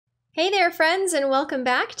Hey there, friends, and welcome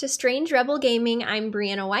back to Strange Rebel Gaming. I'm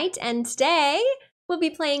Brianna White, and today we'll be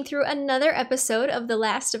playing through another episode of The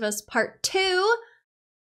Last of Us Part 2.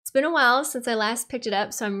 It's been a while since I last picked it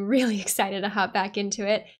up, so I'm really excited to hop back into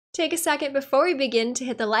it. Take a second before we begin to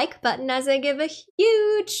hit the like button as I give a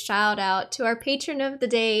huge shout out to our patron of the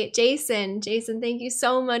day, Jason. Jason, thank you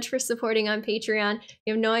so much for supporting on Patreon.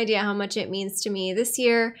 You have no idea how much it means to me this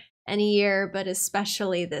year, any year, but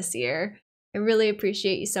especially this year. I really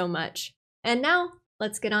appreciate you so much. And now,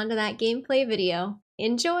 let's get on to that gameplay video.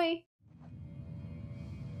 Enjoy!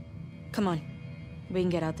 Come on, we can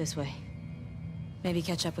get out this way. Maybe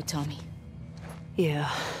catch up with Tommy.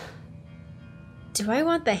 Yeah. Do I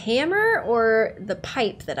want the hammer or the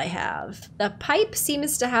pipe that I have? The pipe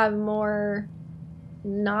seems to have more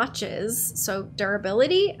notches, so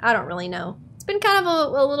durability? I don't really know. It's been kind of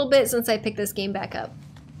a little bit since I picked this game back up.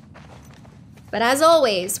 But as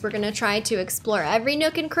always, we're gonna try to explore every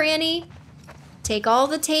nook and cranny, take all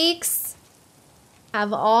the takes,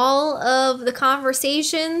 have all of the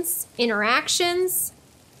conversations, interactions,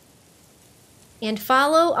 and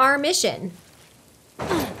follow our mission.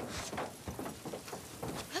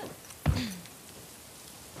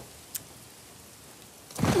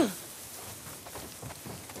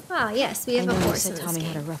 Ah, yes, we have a horse in this Tommy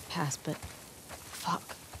game. had a rough past, but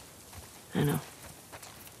fuck. I know.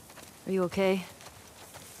 Are you okay?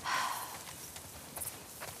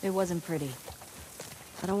 It wasn't pretty.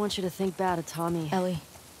 I don't want you to think bad of Tommy. Ellie,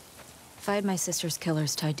 if I had my sister's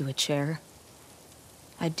killers tied to a chair,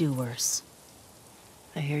 I'd do worse.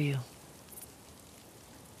 I hear you.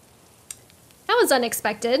 That was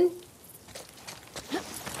unexpected.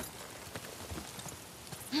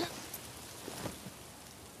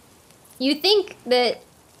 You think that,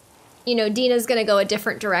 you know, Dina's gonna go a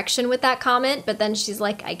different direction with that comment, but then she's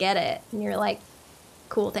like, I get it. And you're like,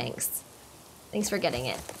 cool, thanks. Thanks for getting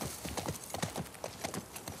it.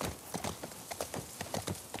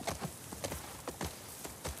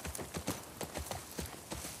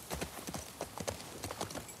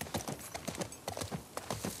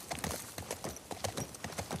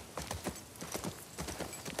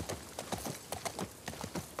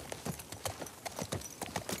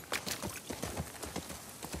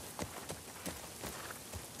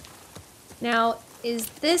 Now, is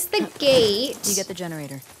this the gate? You get the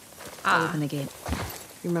generator. Ah. I'll open the gate.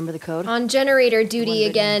 You remember the code? On generator duty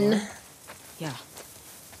again. Yeah.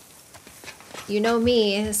 You know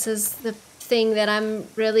me, this is the thing that I'm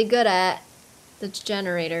really good at. The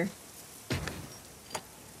generator.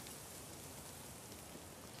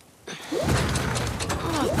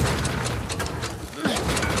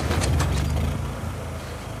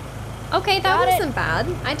 Okay, that wasn't bad.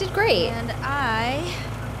 I did great. And I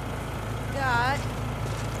got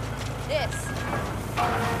this.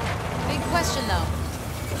 Big question though.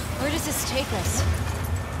 Where does this take us?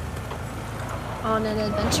 On an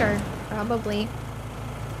adventure, probably.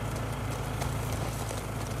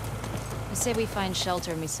 I say we find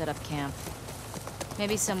shelter and we set up camp.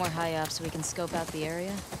 Maybe somewhere high up so we can scope out the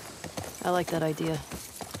area. I like that idea.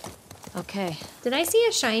 Okay. Did I see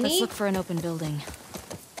a shiny? Let's look for an open building.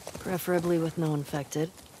 Preferably with no infected.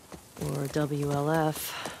 Or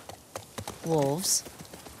WLF. Wolves.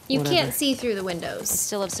 You Whatever. can't see through the I windows.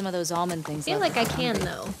 still have some of those almond things I feel left like I if I'm can,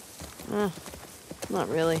 hungry. though. Not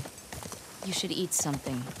really. You should eat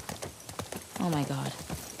something. Oh my god.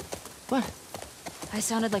 What? I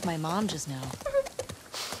sounded like my mom just now.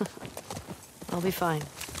 I'll be fine.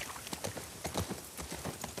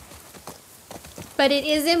 But it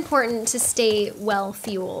is important to stay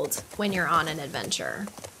well-fueled when you're on an adventure.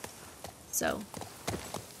 So,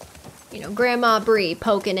 you know, Grandma Bree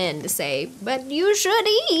poking in to say, but you should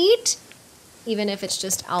eat! Even if it's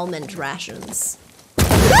just almond rations.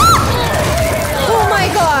 Oh my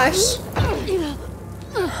gosh!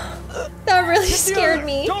 That really scared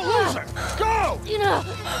me. Don't lose her! Go!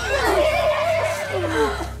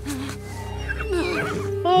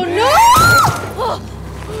 Oh no!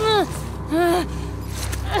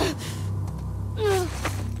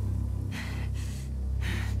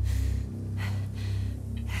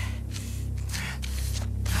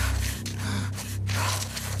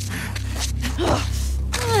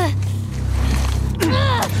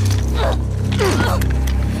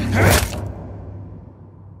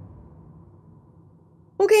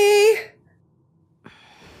 Okay.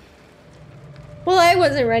 Well, I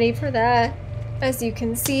wasn't ready for that, as you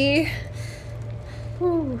can see.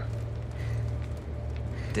 Ooh.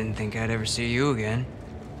 Didn't think I'd ever see you again.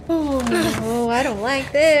 Oh, I don't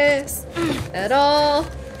like this at all.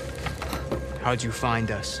 How'd you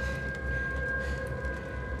find us?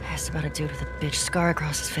 I asked about a dude with a bitch scar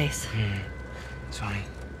across his face. It's funny.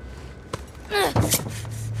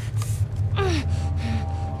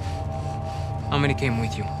 How many came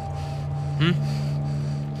with you?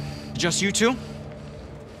 Just you two?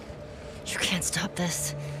 You can't stop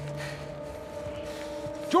this.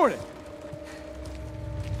 Jordan!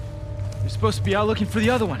 You're supposed to be out looking for the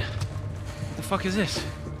other one. What the fuck is this?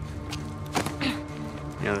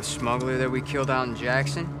 You know the smuggler that we killed out in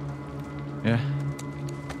Jackson? Yeah.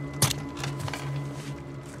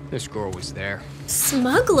 This girl was there.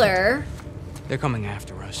 Smuggler? They're coming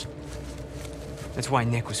after us. That's why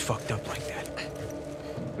Nick was fucked up like that.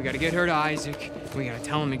 We gotta get her to Isaac. We gotta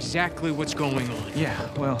tell him exactly what's going on. Yeah,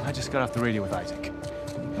 well, I just got off the radio with Isaac.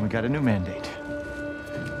 And we got a new mandate.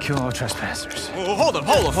 Kill all trespassers. Oh, hold up.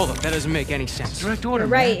 That doesn't make any sense. Direct order,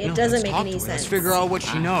 You're right, man. it doesn't Let's make talk any to her. sense. Let's figure out what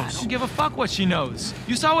she I knows. don't give a fuck what she knows.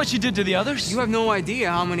 You saw what she did to the others? You have no idea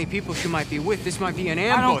how many people she might be with. This might be an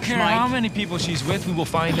ambush, I don't care Mike. how many people she's with. We will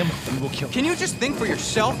find them and we will kill them. Can you just think for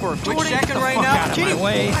yourself for a quick Jordan, get second the right fuck now? out of Can my you-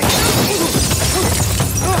 way. Jesus.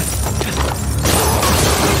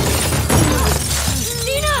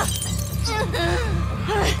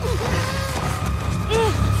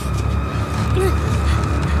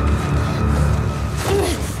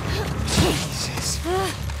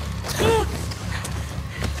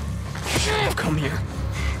 Come here.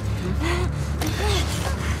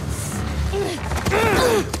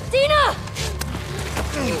 Dina!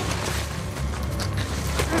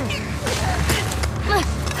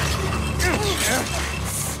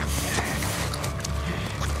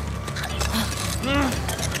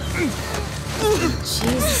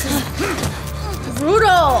 Jesus.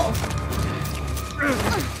 Brutal.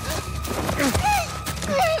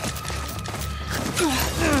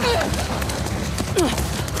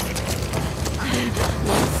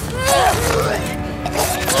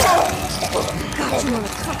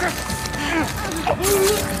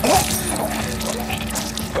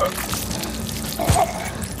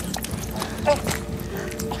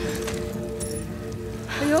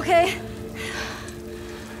 Are you okay?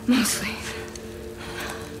 Mostly.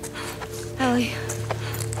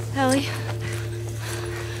 Ellie.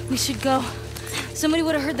 We should go. Somebody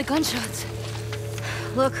would have heard the gunshots.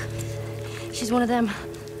 Look, she's one of them.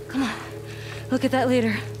 Come on, look at that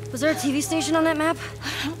later. Was there a TV station on that map?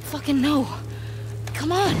 I don't fucking know.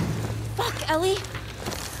 Come on. Fuck, Ellie.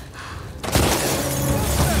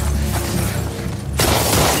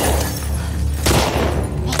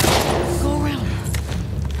 Go around.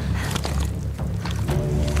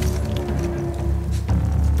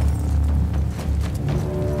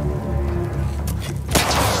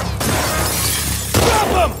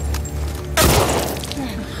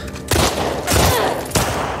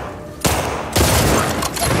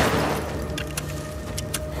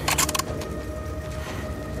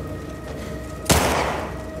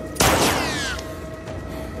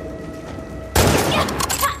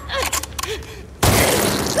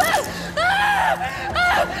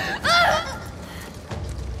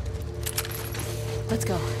 Let's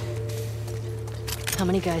go. How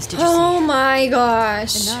many guys did you Oh my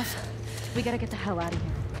gosh. see? Enough. We gotta get the hell out of here.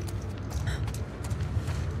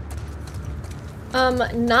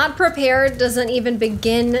 Not prepared doesn't even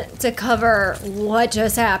begin to cover what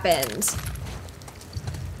just happened.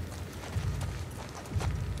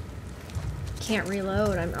 Can't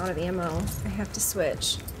reload, I'm out of ammo. I have to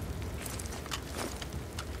switch.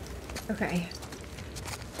 Okay.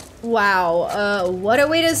 Wow, what a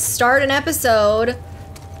way to start an episode.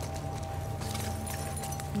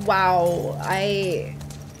 Wow,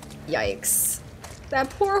 yikes. That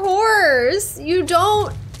poor horse! You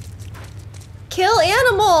don't kill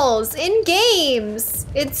animals in games!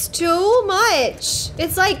 It's too much!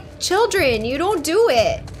 It's like children, you don't do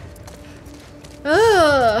it!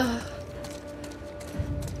 Ugh.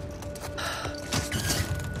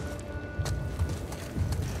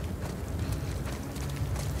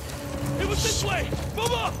 It was this way!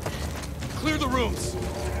 Move up! Clear the rooms.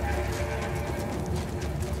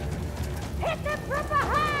 Hit them from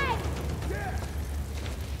behind!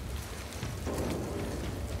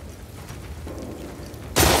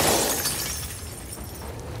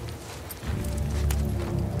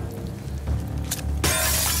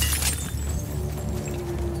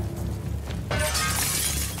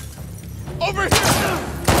 Over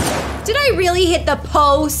here! Did I really hit the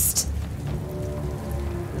post?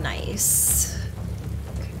 Nice.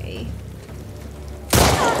 Okay.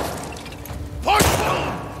 Park!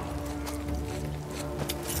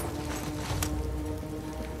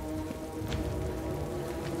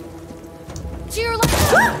 To your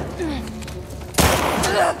left!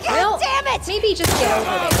 Well, damn it! Maybe just get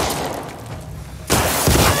over it.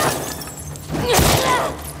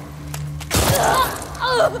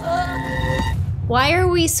 Why are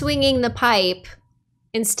we swinging the pipe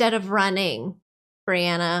instead of running,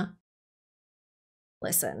 Brianna?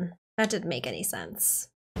 Listen, that didn't make any sense.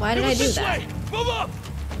 Why did I do that? Move up!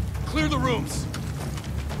 Clear the rooms.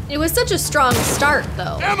 It was such a strong start,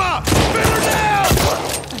 though. Emma! Pin her down!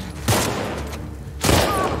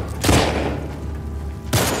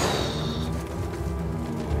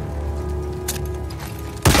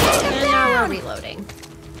 And now we're reloading.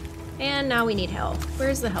 And now we need health.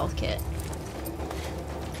 Where's the health kit?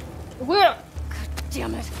 Where? God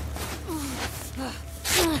damn it.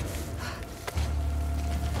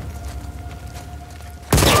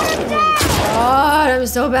 God, I'm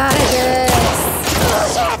so bad at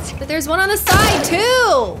this. But there's one on the side,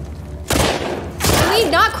 too. Can we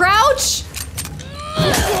not crouch?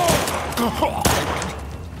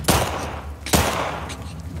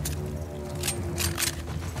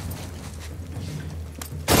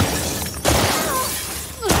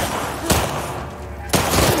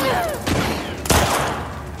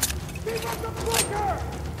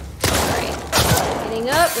 Alright. Getting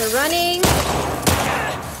up, we're running.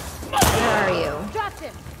 Where are you? Dropped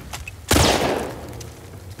him.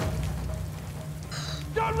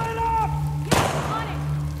 Don't let up! On it.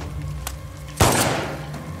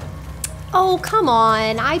 Oh, come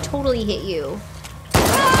on. I totally hit you.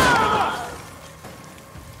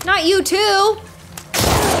 Not you, too.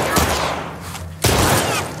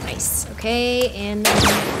 Nice. Okay, and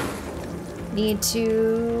then need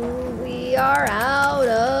to... We are out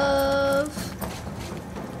of...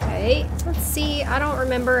 Okay, let's see. I don't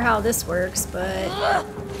remember how this works, but...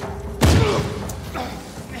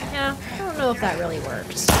 Yeah, I don't know if that really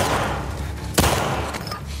worked.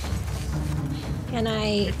 Can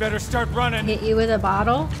I Better start running. hit you with a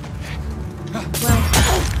bottle?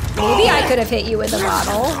 Well, maybe I could have hit you with a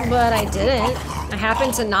bottle, but I didn't. I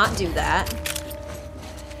happened to not do that.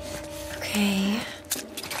 Okay.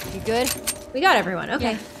 You good? We got everyone,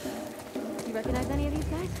 okay. You recognize any of these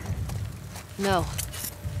guys? No.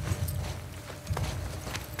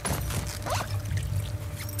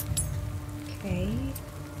 Okay.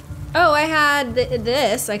 Oh, I had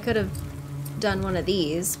this. I could have done one of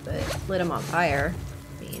these, but lit them on fire.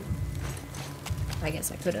 I mean, I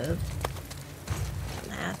guess I could have done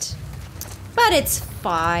that. But it's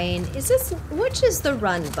fine. Is this, which is the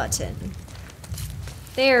run button?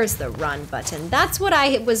 There's the run button. That's what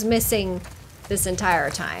I was missing this entire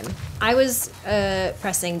time. I was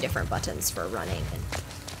pressing different buttons for running. And,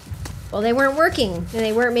 well, they weren't working, and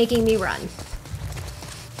they weren't making me run.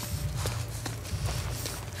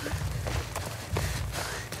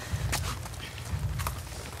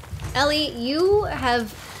 Ellie, you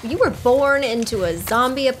were born into a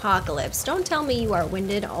zombie apocalypse. Don't tell me you are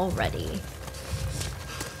winded already.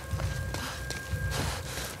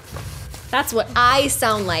 That's what I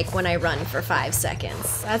sound like when I run for 5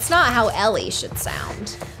 seconds. That's not how Ellie should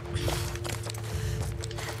sound.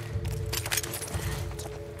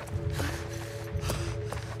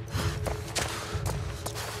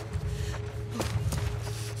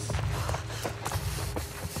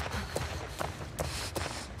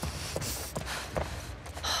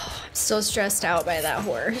 I'm so stressed out by that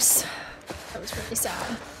horse. That was really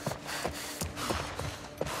sad.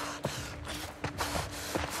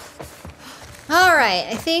 All right,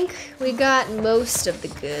 I think we got most of the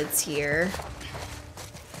goods here.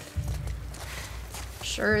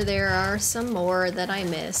 Sure, there are some more that I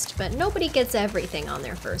missed, but nobody gets everything on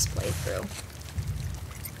their first playthrough.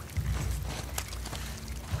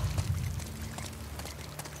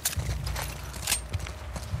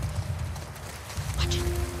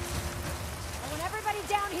 I want everybody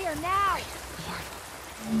down here now.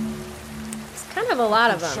 It's kind of a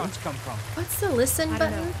lot of them. Shots come from. What's the listen I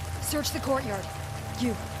don't button? know. Search the courtyard.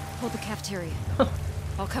 You, hold the cafeteria.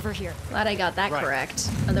 I'll cover here. Glad I got that Right. correct.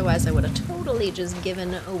 Otherwise, I would have totally just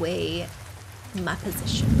given away my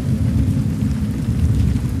position.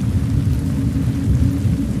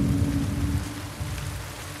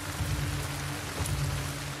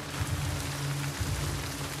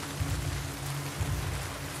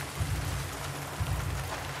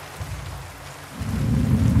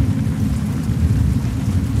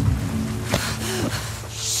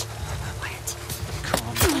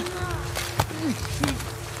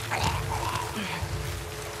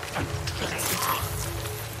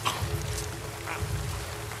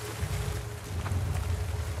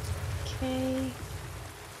 Okay.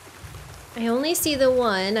 I only see the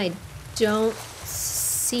one. I don't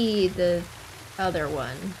see the other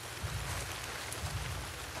one.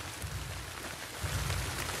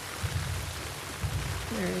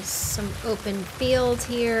 There's some open field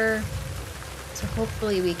here. So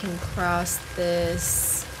hopefully we can cross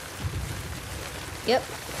this Yep.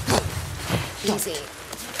 Easy.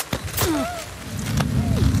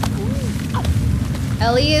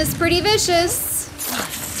 Ellie is pretty vicious.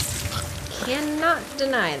 Cannot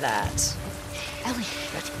deny that. Ellie,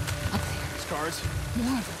 up there. Scars.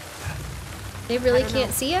 More of them. They really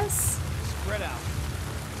can't see us? Spread out.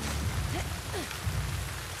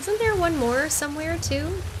 Isn't there one more somewhere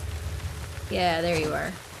too? Yeah, there you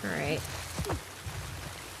are. Alright.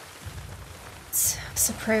 It's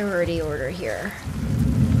a priority order here.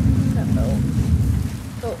 Uh-oh.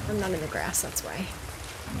 Oh, I'm not in the grass, that's why.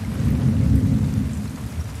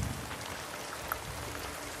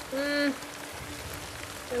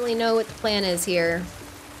 Really know what the plan is here.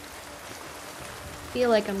 Feel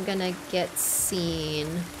like I'm gonna get seen.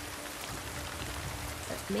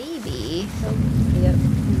 But maybe. Oh, yep.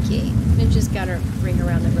 Okay. I just gotta ring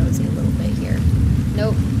around the rosy a little bit here.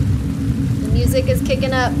 Nope. The music is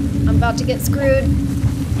kicking up. I'm about to get screwed.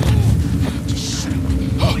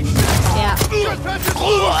 Yeah.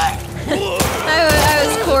 I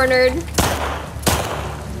was cornered.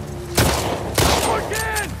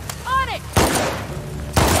 On it!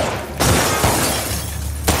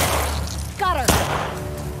 Got her!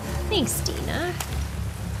 Thanks, Dina.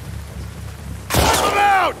 Come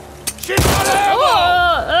out! She's got ammo!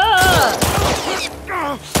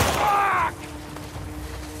 Fuck!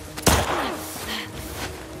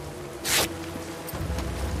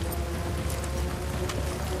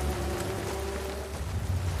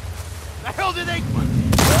 The hell did they...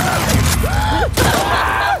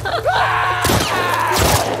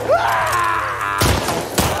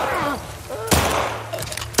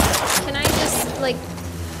 Can I just, like,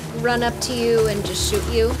 run up to you and just shoot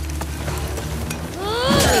you? I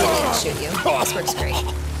don't even need to shoot you. This works great.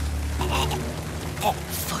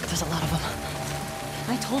 Fuck, there's a lot of them.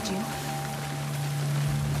 I told you.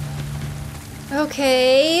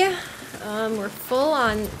 Okay. We're full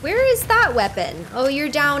on. Where is that weapon? Oh, you're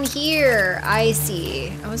down here. I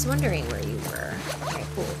see. I was wondering where you were. Okay,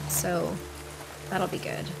 cool. So, that'll be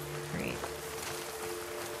good. Alright.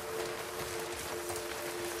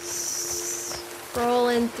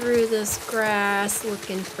 Scrolling through this grass,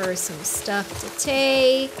 looking for some stuff to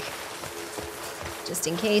take. Just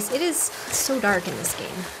in case. It is so dark in this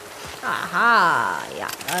game. Aha! Yeah,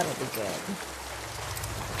 that'll be good.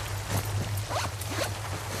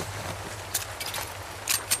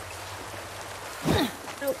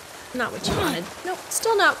 Nope, not what you wanted. Nope,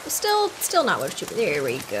 still not what you. There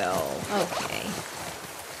we go. Okay.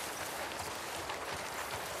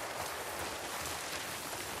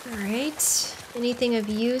 All right. Anything of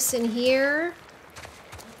use in here?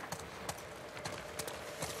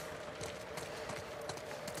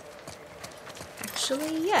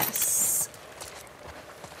 Actually, yes.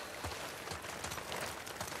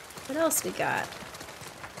 What else we got?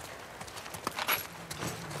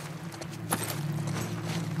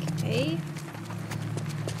 Okay.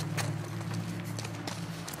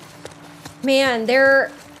 Man,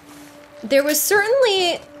 there was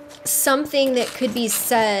certainly something that could be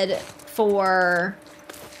said for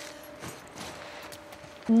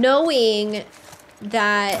knowing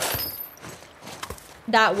that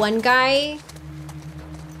that one guy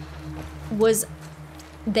was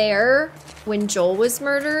there when Joel was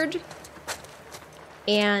murdered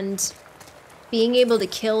and being able to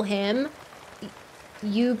kill him.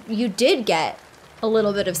 You did get a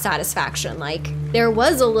little bit of satisfaction. Like, there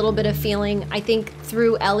was a little bit of feeling, I think,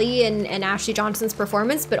 through Ellie and Ashley Johnson's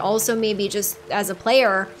performance, but also maybe just as a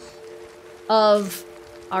player of,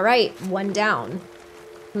 all right, one down.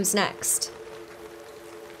 Who's next?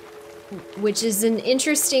 Which is an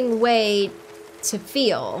interesting way to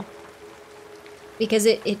feel. Because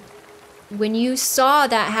it when you saw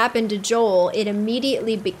that happen to Joel, it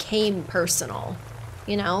immediately became personal,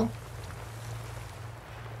 you know?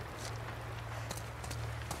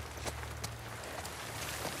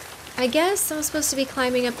 I guess I'm supposed to be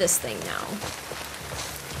climbing up this thing now.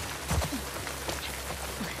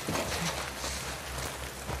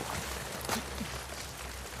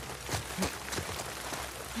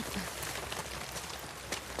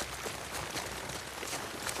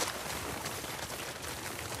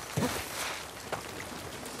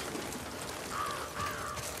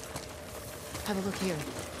 Have a look here.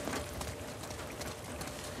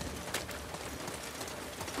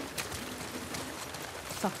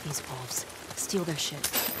 Fuck these wolves. Steal their shit.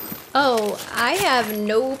 Oh, I have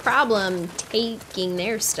no problem taking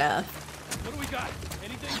their stuff. What do we got?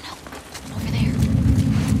 Anything? Oh no. Over there.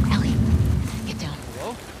 Ellie, get down.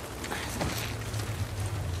 Hello?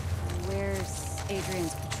 Where's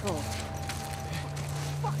Adrian's patrol?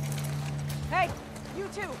 Hey, you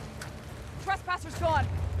two! Trespasser's gone!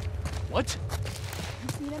 What? You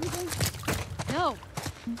seen anything? No.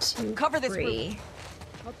 2, Cover this 3.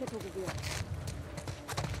 I'll check over here.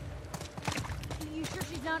 You sure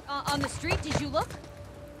she's not on the street? Did you look?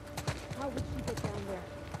 How would she get down there?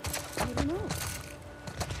 I don't know.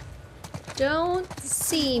 Don't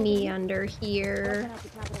see me under Weapon here. at the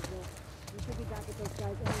Capitol Hill. We should be back at those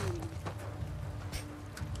guys any minute.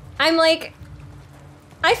 I'm like,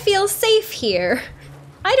 I feel safe here.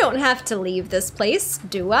 I don't have to leave this place,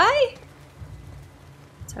 do I?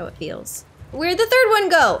 That's how it feels. Where'd the third one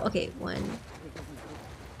go? Okay, 1,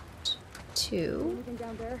 2. Anything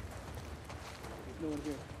down there? There's no one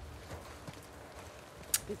here.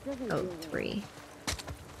 This doesn't Oh, feel right. 3.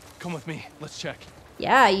 Come with me. Let's check.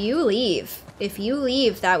 Yeah, you leave. If you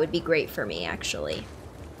leave, that would be great for me, actually.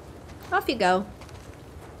 Off you go.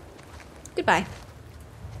 Goodbye.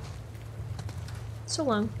 So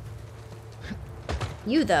long.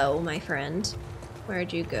 You, though, my friend.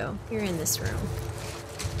 Where'd you go? You're in this room.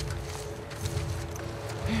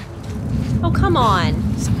 Oh, come on.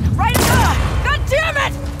 Right now! God damn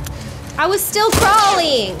it! I was still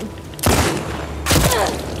crawling.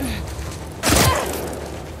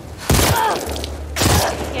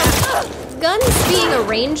 Yeah. Guns being a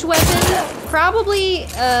ranged weapon probably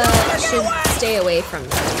should stay away from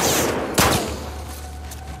those.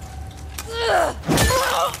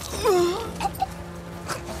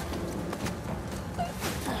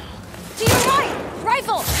 To your right!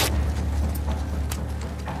 Rifle!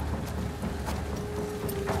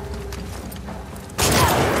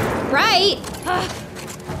 Right?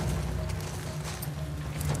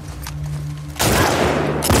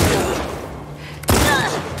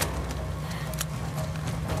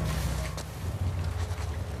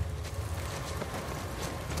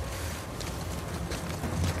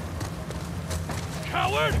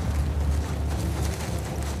 Coward!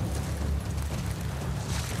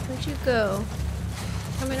 Where'd you go?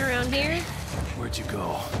 Coming around here? Where'd you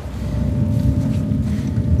go?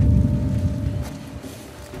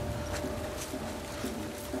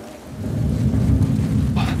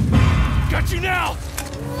 Got you now!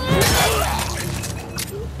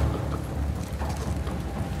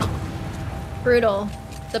 Brutal.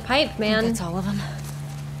 The pipe, man. That's all of them.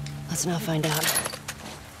 Let's not find out.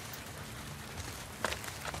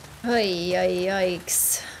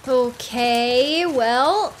 Yikes. Okay,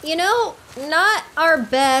 well, you know, not our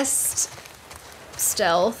best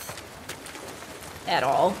stealth at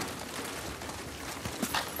all.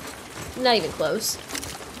 Not even close.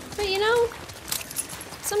 But you know,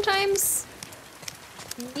 sometimes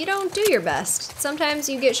you don't do your best. Sometimes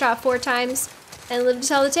you get shot 4 times and live to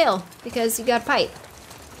tell the tale because you got a pipe.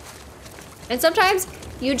 And sometimes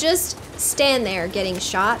you just stand there getting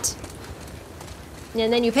shot.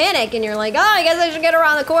 And then you panic and you're like, oh, I guess I should get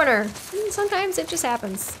around the corner. And sometimes it just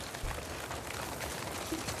happens.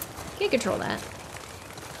 Can't control that.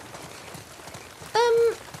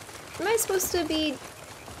 Am I supposed to be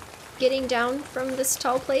getting down from this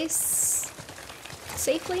tall place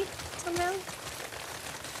safely somehow?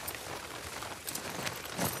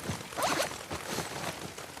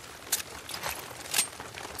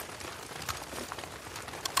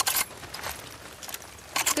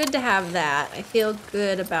 Good to have that. I feel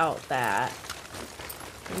good about that.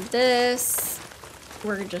 And this,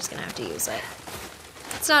 we're just gonna have to use it.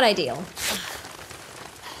 It's not ideal.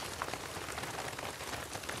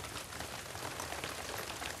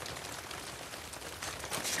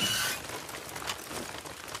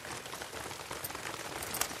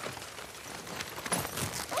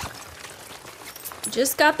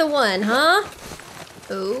 Just got the one, huh?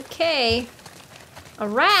 Okay. A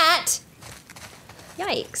rat?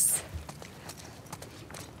 Yikes.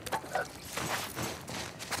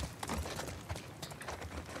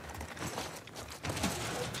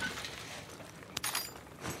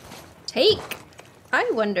 Take. I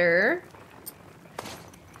wonder.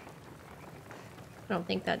 I don't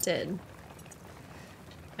think that did.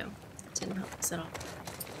 No, it didn't help us at all.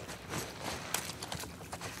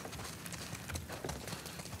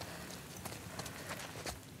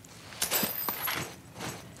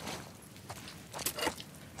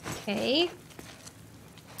 Okay.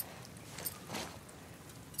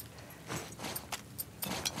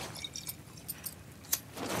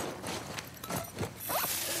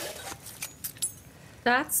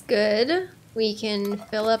 That's good. We can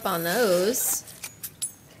fill up on those.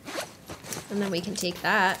 And then we can take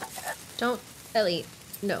that. Don't, Ellie,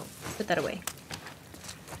 no, put that away.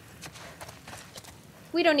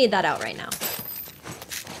 We don't need that out right now.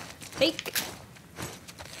 Take.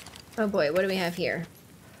 Oh boy, what do we have here?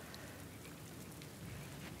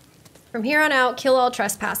 From here on out, kill all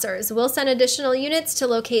trespassers. We'll send additional units to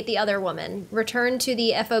locate the other woman. Return to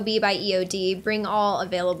the FOB by EOD. Bring all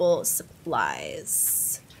available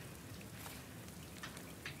supplies.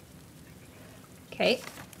 Okay.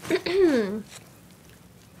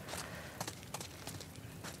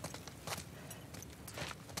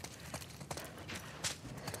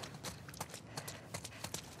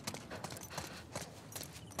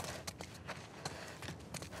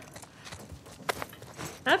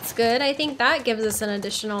 That's good. I think that gives us an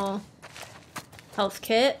additional health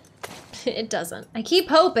kit. It doesn't. I keep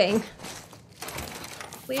hoping.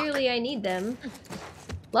 Clearly I need them.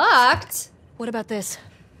 Locked? What about this?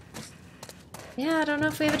 Yeah, I don't know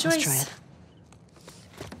if we have a choice. Let's try it.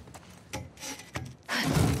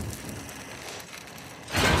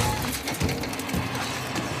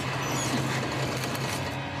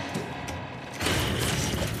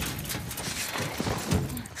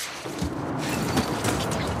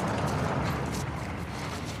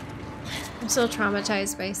 I'm still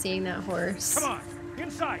traumatized by seeing that horse. Come on,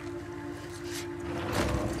 inside.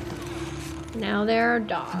 Now there are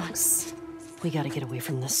dogs. We gotta get away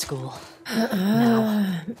from this school.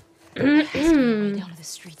 Now. Way down to the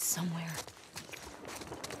street somewhere.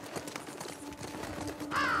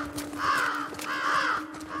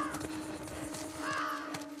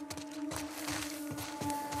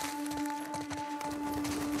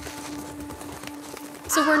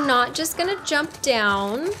 So we're not just gonna jump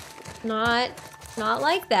down. Not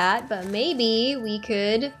like that, but maybe we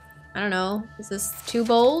could, I don't know, is this too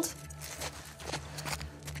bold?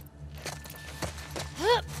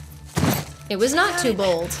 It was not too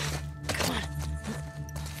bold. Come on.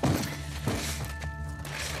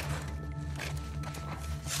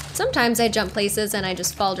 Sometimes I jump places and I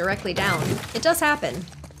just fall directly down. It does happen.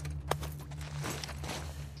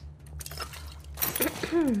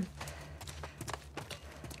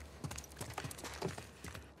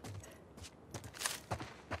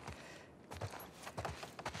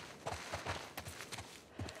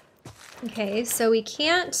 Okay, so we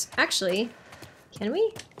can't, actually, can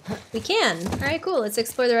we? We can. All right, cool. Let's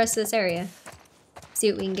explore the rest of this area.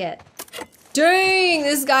 See what we can get. Dang,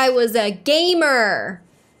 this guy was a gamer.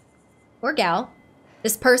 Or gal.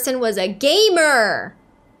 This person was a gamer.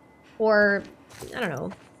 Or, I don't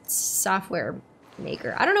know, software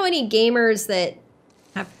maker. I don't know any gamers that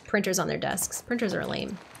have printers on their desks. Printers are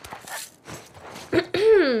lame.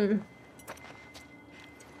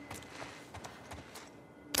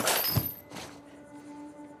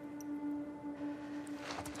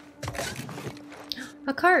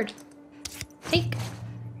 A card. Take.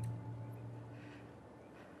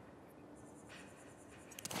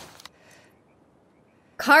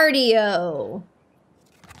 Cardio.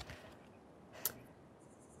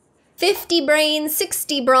 50 brain,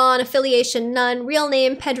 60 brawn, affiliation none, real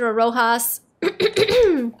name Pedro Rojas.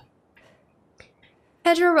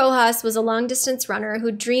 Pedro Rojas was a long-distance runner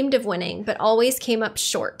who dreamed of winning, but always came up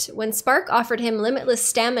short. When Spark offered him limitless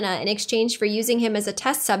stamina in exchange for using him as a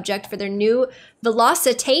test subject for their new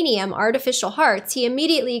Velocitanium artificial hearts, he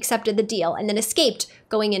immediately accepted the deal and then escaped,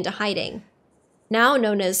 going into hiding. Now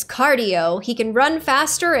known as Cardio, he can run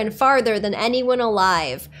faster and farther than anyone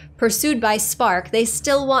alive. Pursued by Spark, they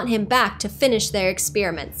still want him back to finish their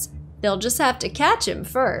experiments. They'll just have to catch him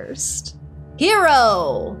first.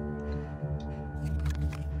 Hero!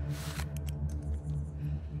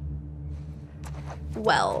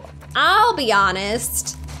 Well, I'll be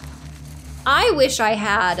honest. I wish I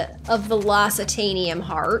had a Velocitanium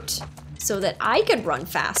heart so that I could run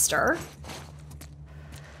faster.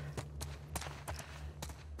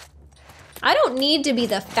 I don't need to be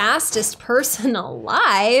the fastest person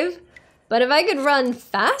alive, but if I could run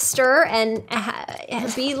faster and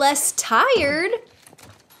be less tired,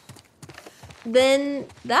 then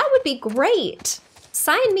that would be great.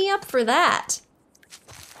 Sign me up for that.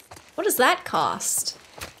 What does that cost?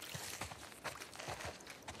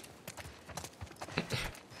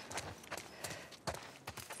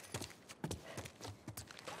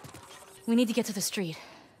 We need to get to the street.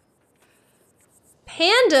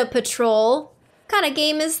 Panda Patrol? What kind of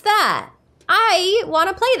game is that? I want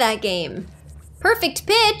to play that game. Perfect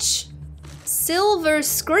pitch. Silver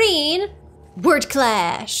screen. Word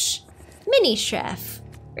Clash. Mini Chef.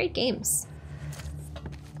 Great games.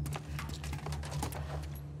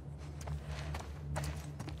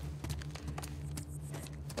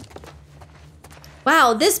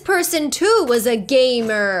 Wow, this person too was a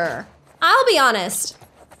gamer. I'll be honest.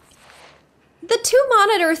 The two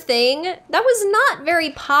monitor thing, that was not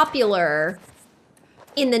very popular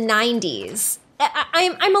in the 90s.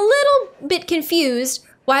 I'm a little bit confused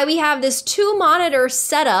why we have this two monitor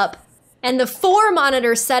setup and the 4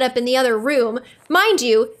 monitors set up in the other room. Mind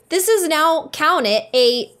you, this is now, count it,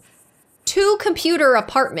 a 2-computer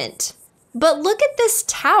apartment. But look at this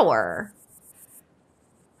tower.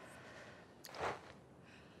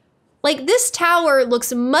 Like, this tower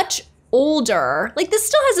looks much older. Like, this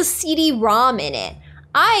still has a CD-ROM in it.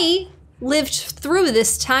 I lived through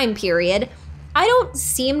this time period. I don't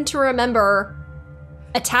seem to remember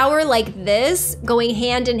a tower like this going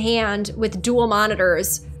hand in hand with dual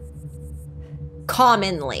monitors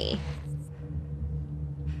commonly.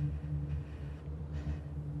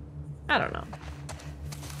 I don't know.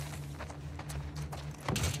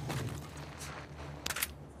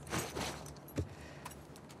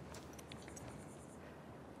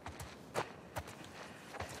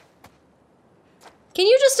 Can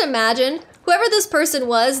you just imagine, whoever this person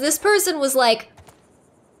was like,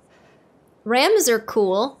 rams are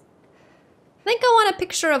cool. I think I want a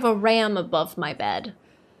picture of a ram above my bed.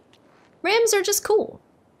 Rams are just cool.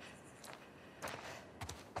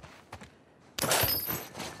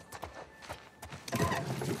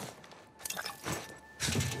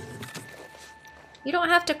 You don't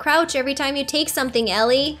have to crouch every time you take something,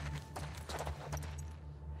 Ellie.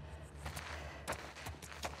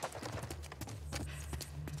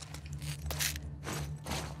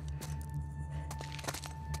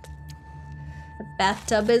 The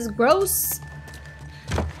bathtub is gross.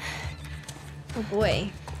 Oh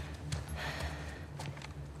boy.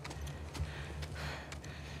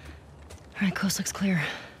 All right, coast looks clear.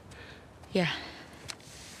 Yeah.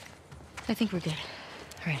 I think we're good.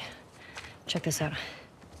 All right, check this out.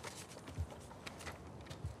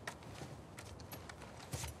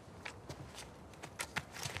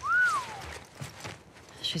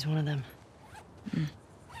 She's one of them.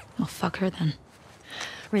 Well, fuck her then.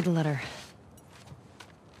 Read the letter.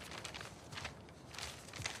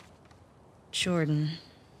 Jordan.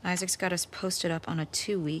 Isaac's got us posted up on a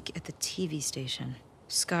 2-week at the TV station.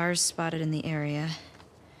 Scars spotted in the area.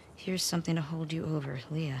 Here's something to hold you over,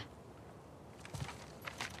 Leah.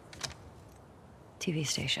 TV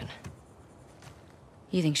station.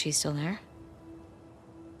 You think she's still there?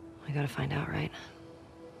 I gotta find out, right?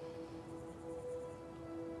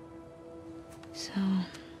 So,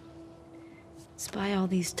 spy all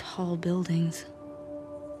these tall buildings.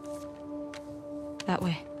 That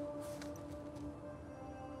way.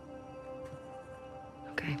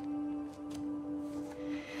 Okay.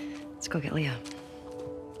 Let's go get Leah.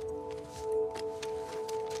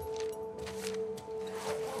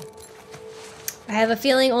 I have a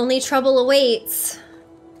feeling only trouble awaits.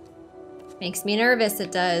 Makes me nervous,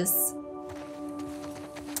 it does.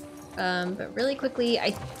 But really quickly,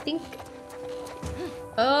 I think...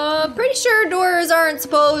 pretty sure doors aren't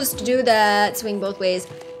supposed to do that, swing both ways.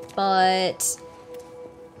 But...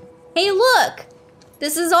 Hey, look!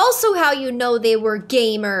 This is also how you know they were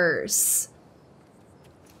gamers.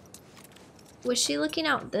 Was she looking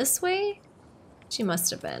out this way? She must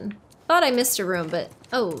have been. Thought I missed a room, but...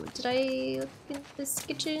 Oh, did I look in this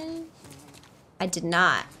kitchen? I did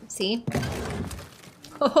not. See?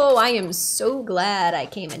 Oh, I am so glad I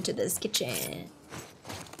came into this kitchen.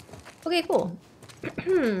 Okay, cool.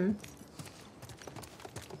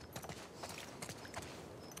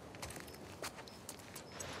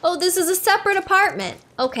 Oh, this is a separate apartment.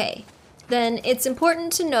 Okay, then it's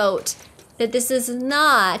important to note that this is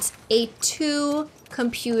not a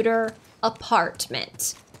 2-computer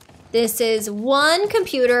apartment. This is 1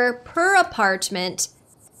 computer per apartment,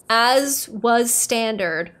 as was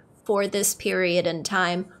standard for this period in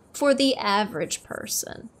time for the average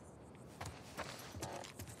person.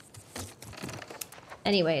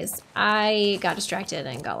 Anyways, I got distracted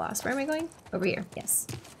and got lost. Where am I going? Over here. Yes,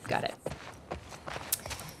 got it.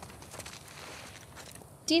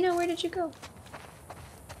 Dina, where did you go?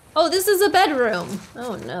 Oh, this is a bedroom.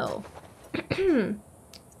 Oh no.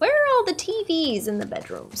 Where are all the TVs in the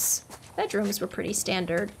bedrooms? Bedrooms were pretty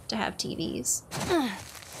standard to have TVs.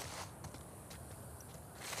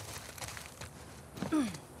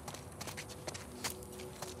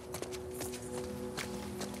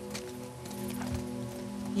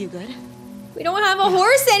 You good? We don't have a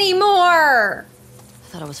horse anymore! I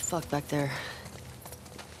thought I was fucked back there.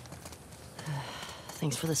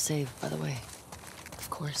 Thanks for the save, by the way. Of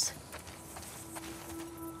course.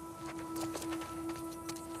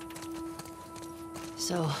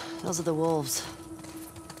 So, those are the wolves.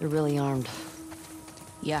 They're really armed.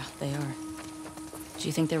 Yeah, they are. Do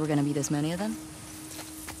you think there were gonna be this many of them?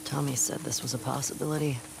 Tommy said this was a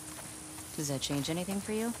possibility. Does that change anything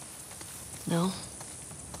for you? No?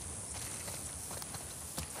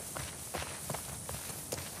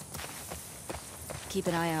 Keep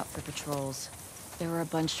an eye out for patrols. There were a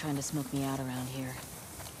bunch trying to smoke me out around here.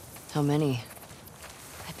 How many?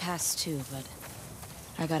 I passed 2, but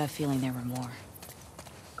I got a feeling there were more.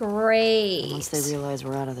 Great. And once they realize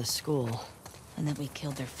we're out of the school, And that we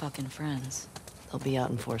killed their fucking friends. they'll be out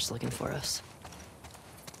in force looking for us.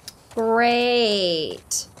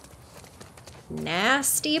 Great.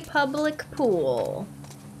 Nasty public pool.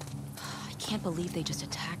 I can't believe they just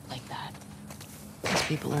attacked like that. These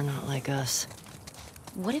people are not like us.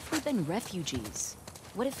 What if we've been refugees?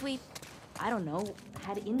 What if we, I don't know,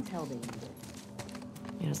 had intel they needed?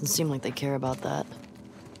 It doesn't seem like they care about that.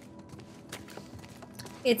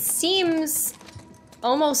 It seems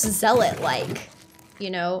almost zealot-like,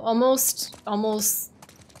 you know, almost, I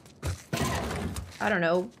don't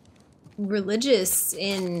know, religious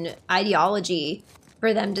in ideology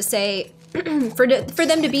for them to say, for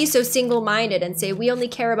them to be so single-minded and say, we only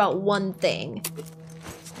care about one thing.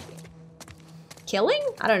 Killing?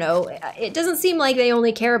 I don't know. It doesn't seem like they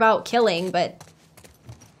only care about killing, but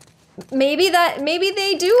maybe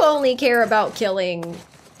they do only care about killing.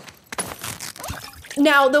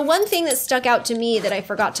 Now, the one thing that stuck out to me that I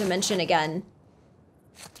forgot to mention again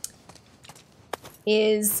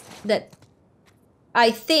is that I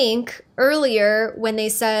think earlier when they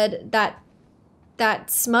said that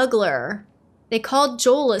smuggler, they called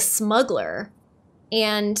Joel a smuggler.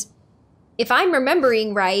 And if I'm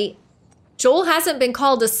remembering right, Joel hasn't been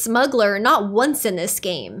called a smuggler not once in this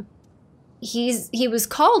game. He was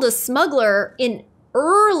called a smuggler in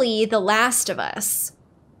early The Last of Us.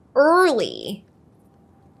 Early.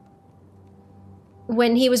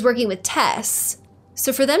 When he was working with Tess.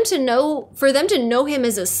 So for them to know him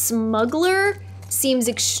as a smuggler seems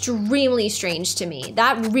extremely strange to me.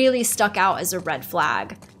 That really stuck out as a red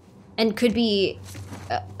flag and could be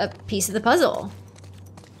a piece of the puzzle.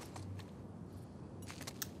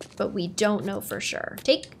 But we don't know for sure.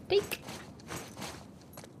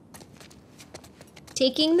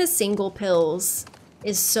 Taking the single pills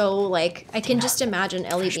is so like, I can just imagine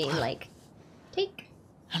Ellie being like, take.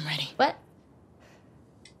 I'm ready. What?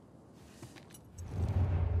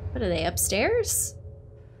 What are they, upstairs?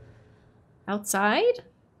 Outside?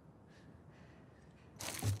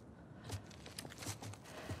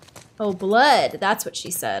 Oh, blood. That's what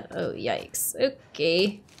she said. Oh, yikes.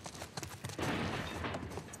 Okay.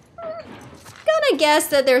 Gonna guess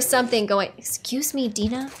that there's something going. Excuse me,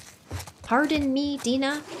 Dina? Pardon me,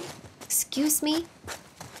 Dina? Excuse me?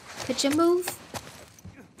 Could you move?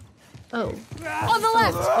 Oh. On the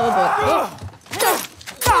left! Oh, boy.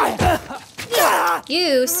 Oh.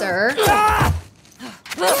 You, sir. Are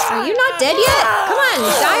you not dead yet? Come on,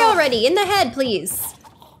 die already. In the head, please.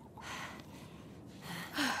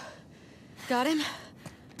 Got him?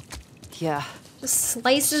 Yeah. Just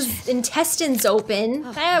slice his intestines open.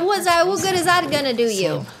 What good is that gonna do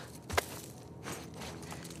you?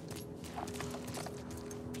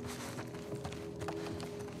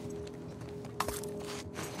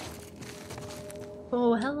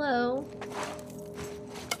 Oh, hello.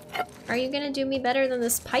 Are you gonna do me better than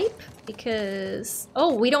this pipe? Because...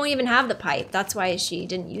 Oh, we don't even have the pipe. That's why she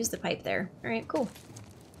didn't use the pipe there. Alright, cool.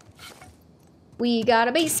 We got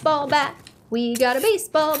a baseball bat. We got a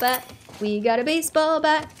baseball bat. We got a baseball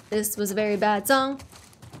bat. This was a very bad song.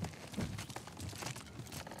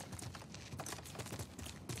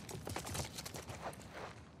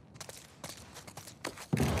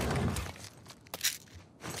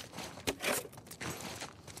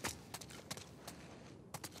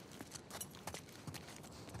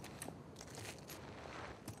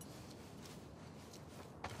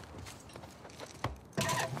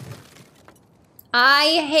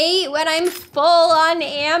 I hate when I'm full on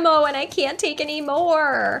ammo and I can't take any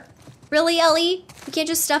more. Really, Ellie? You can't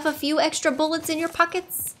just stuff a few extra bullets in your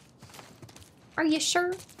pockets? Are you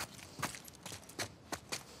sure?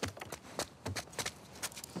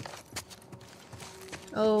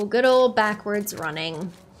 Oh, good old backwards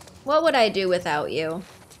running. What would I do without you?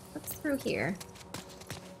 What's through here?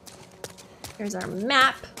 Here's our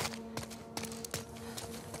map.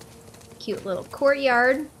 Cute little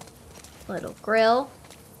courtyard. Little grill.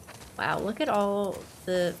 Wow, look at all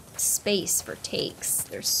the space for takes.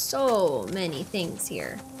 There's so many things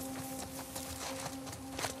here.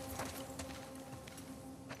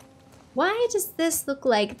 Why does this look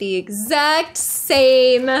like the exact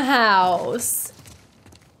same house?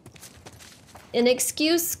 An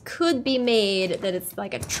excuse could be made that it's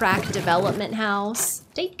like a tract development house.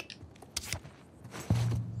 Take.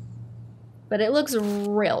 But it looks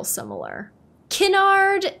real similar.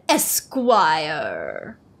 Kinnard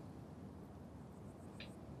Esquire.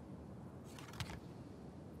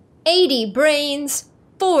 80 brains,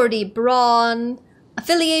 40 brawn.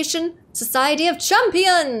 Affiliation, Society of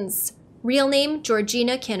Champions! Real name,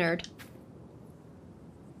 Georgina Kinnard.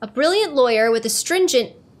 A brilliant lawyer with a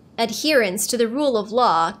stringent adherence to the rule of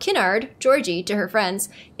law, Kinnard, Georgie to her friends,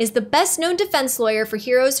 is the best-known defense lawyer for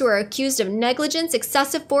heroes who are accused of negligence,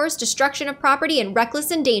 excessive force, destruction of property, and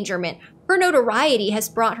reckless endangerment. Her notoriety has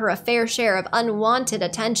brought her a fair share of unwanted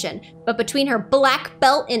attention, but between her black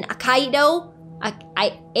belt in Aikido,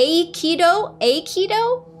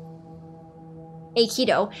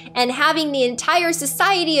 and having the entire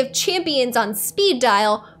Society of Champions on speed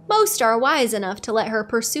dial, most are wise enough to let her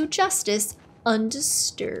pursue justice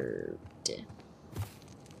undisturbed.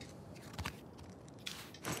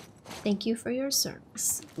 Thank you for your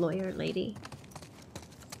service, lawyer lady.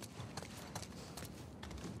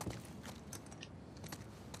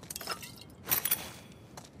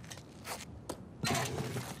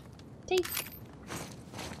 Take.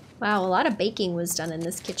 Wow, a lot of baking was done in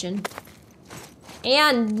this kitchen.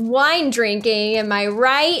 And wine drinking, am I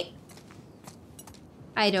right?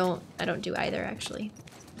 I don't do either, actually.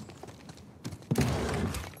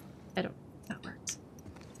 That works.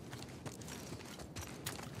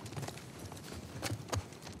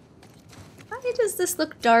 Why does this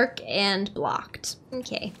look dark and blocked?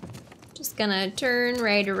 Okay, just gonna turn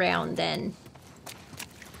right around then.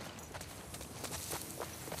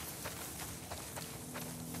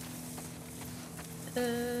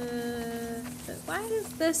 Why does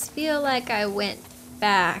this feel like I went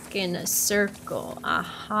back in a circle?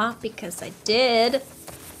 Because I did.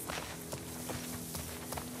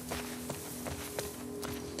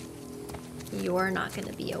 You're not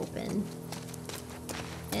gonna be open.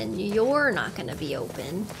 And you're not gonna be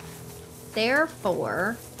open.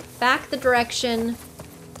 Therefore, back the direction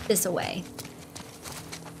this away.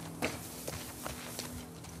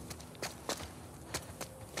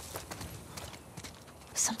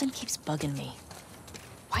 Something keeps bugging me.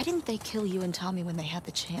 Why didn't they kill you and Tommy when they had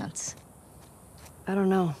the chance? I don't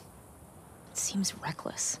know. It seems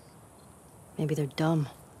reckless. Maybe they're dumb.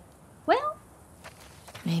 Well,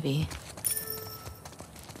 maybe.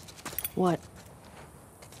 What?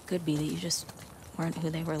 Could be that you just weren't who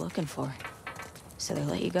they were looking for. So they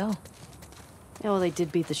let you go. Yeah, well, they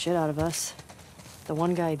did beat the shit out of us. The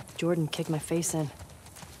one guy, Jordan, kicked my face in.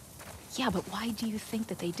 Yeah, but why do you think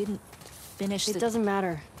that they didn't finish It doesn't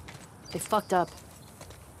matter. They fucked up.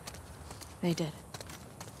 They did.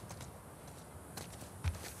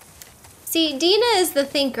 see, Dina is the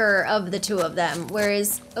thinker of the two of them,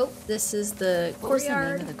 whereas, oh, this is the What was the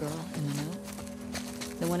courtyard. name of the girl in the note?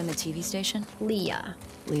 The one in the TV station? Leah.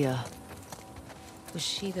 Leah. Was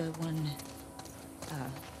she the one...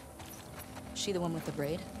 she the one with the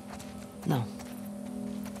braid? No.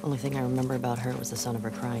 Only thing I remember about her was the sound of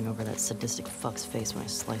her crying over that sadistic fuck's face when I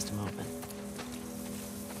sliced him open.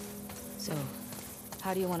 So,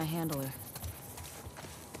 how do you want to handle her?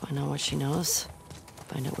 Find out what she knows.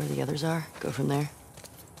 Find out where the others are. Go from there.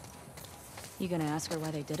 You gonna ask her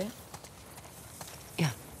why they did it?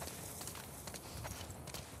 Yeah.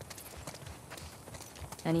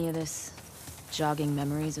 Any of this jogging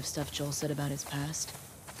memories of stuff Joel said about his past?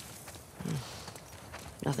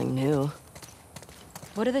 Nothing new.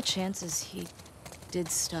 What are the chances he did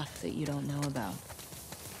stuff that you don't know about?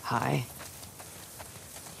 High.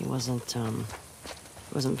 He wasn't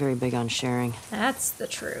very big on sharing. That's the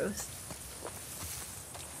truth.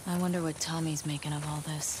 I wonder what Tommy's making of all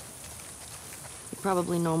this. You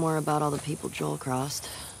probably know more about all the people Joel crossed.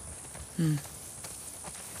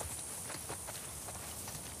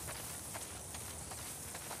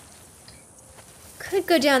 Could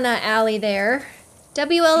go down that alley there.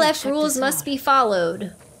 WLF check rules this must out. be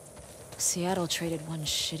followed. Seattle traded one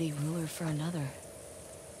shitty ruler for another.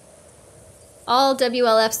 All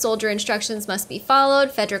WLF soldier instructions must be followed.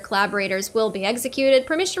 Fedra collaborators will be executed.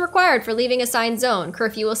 Permission required for leaving assigned zone.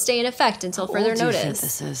 Curfew will stay in effect until How further old do you think notice.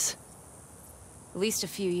 this is? At least a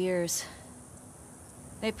few years.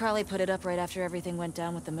 They probably put it up right after everything went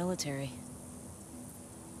down with the military.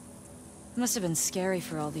 It must have been scary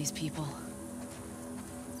for all these people.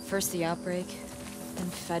 First the outbreak, then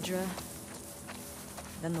Fedra,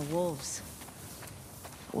 then the wolves.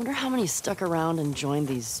 I wonder how many stuck around and joined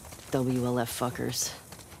these WLF fuckers.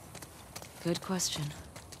 Good question.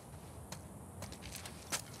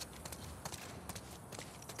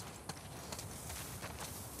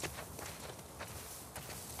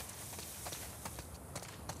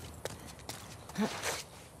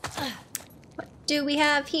 What do we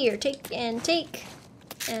have here? Take and take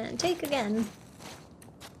and take again.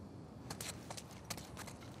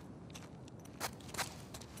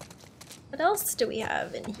 What else do we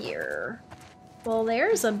have in here? Well,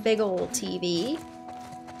 there's a big old TV.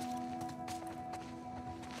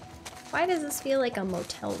 Why does this feel like a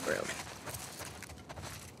motel room?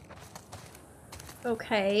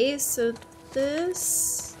 Okay, so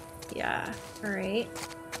this... Yeah, alright.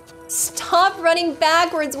 Stop running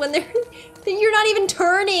backwards when they're... You're not even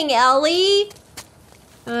turning, Ellie!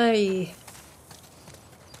 Ay.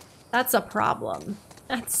 That's a problem.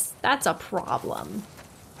 That's a problem.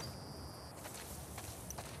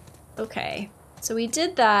 Okay, so we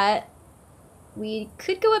did that. We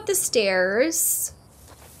could go up the stairs.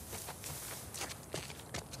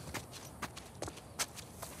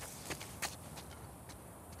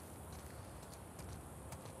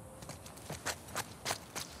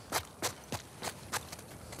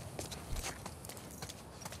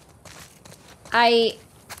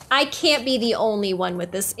 I can't be the only one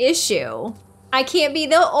with this issue. I can't be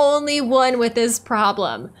the only one with this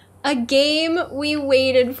problem. A game we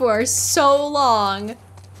waited for so long.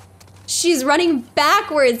 She's running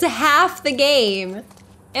backwards half the game.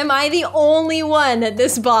 Am I the only one that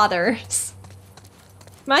this bothers?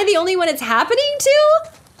 Am I the only one it's happening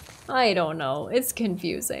to? I don't know. It's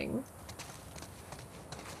confusing.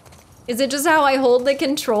 Is it just how I hold the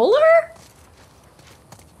controller?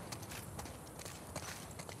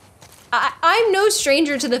 I'm no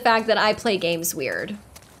stranger to the fact that I play games weird.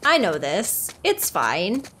 I know this. It's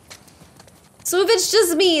fine. So if it's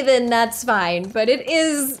just me, then that's fine. But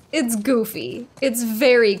it's goofy. It's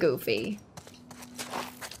very goofy.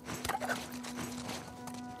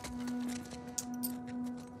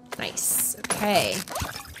 Nice, okay.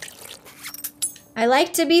 I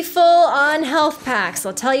like to be full on health packs,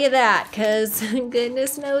 I'll tell you that, because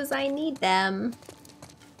goodness knows I need them.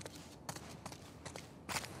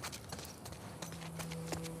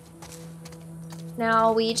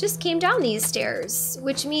 Now, we just came down these stairs,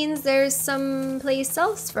 which means there's some place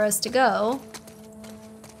else for us to go.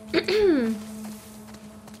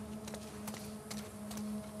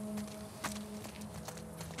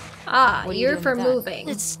 Ah, you're for moving.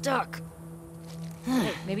 It's stuck.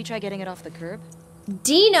 Hey, maybe try getting it off the curb?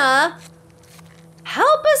 Dina,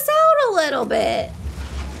 help us out a little bit.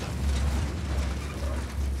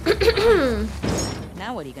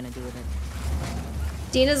 Now what are you gonna do with it?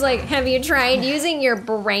 Dina's like, have you tried using your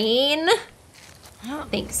brain?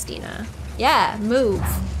 Thanks, Dina. Yeah, move.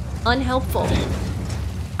 Unhelpful.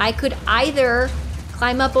 I could either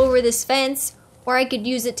climb up over this fence or I could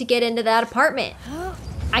use it to get into that apartment.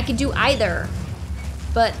 I could do either.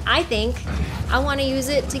 But I think I want to use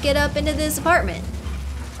it to get up into this apartment.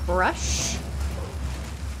 Crush.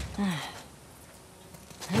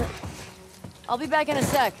 I'll be back in a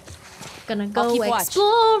sec. Gonna I'll go keep watch.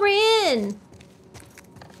 exploring.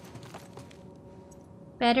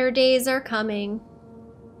 Better days are coming.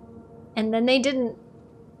 And then they didn't.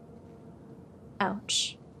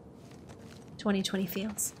 Ouch. 2020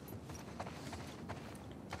 feels.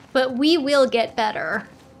 But we will get better.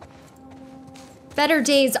 Better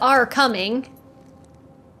days are coming.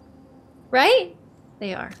 Right?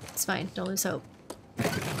 They are. It's fine. Don't lose hope.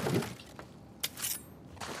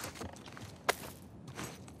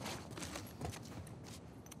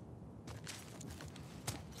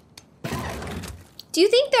 Do you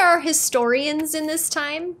think there are historians in this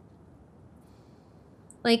time?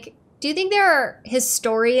 Like, do you think there are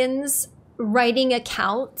historians writing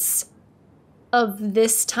accounts of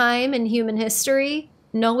this time in human history,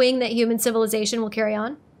 knowing that human civilization will carry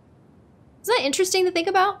on? Isn't that interesting to think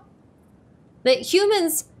about? That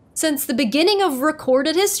humans, since the beginning of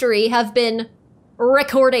recorded history, have been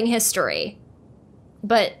recording history.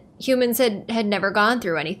 But humans had never gone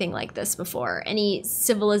through anything like this before. Any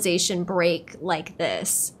civilization break like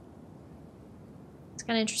this. It's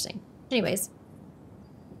kind of interesting. Anyways.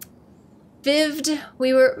 Viv,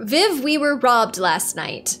 we were robbed last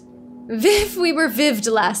night. Viv, we were vived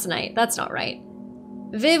last night. That's not right.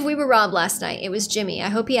 Viv, we were robbed last night. It was Jimmy. I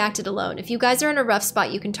hope he acted alone. If you guys are in a rough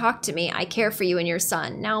spot, you can talk to me. I care for you and your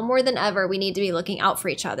son. Now, more than ever, we need to be looking out for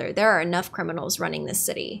each other. There are enough criminals running this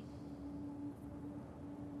city.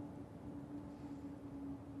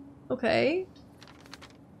 Okay.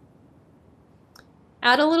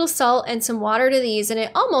 Add a little salt and some water to these, and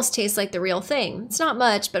it almost tastes like the real thing. It's not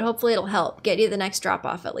much, but hopefully it'll help. Get you the next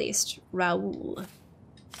drop-off at least. Raoul.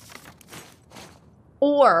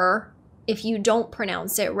 Or, if you don't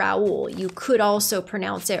pronounce it Raoul, you could also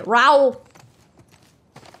pronounce it Raoul.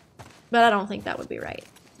 But I don't think that would be right.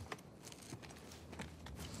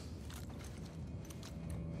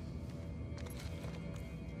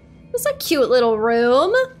 It's a cute little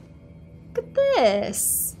room. Look at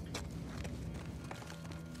this.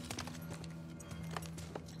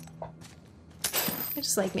 I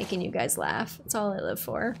just like making you guys laugh. That's all I live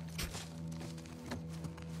for.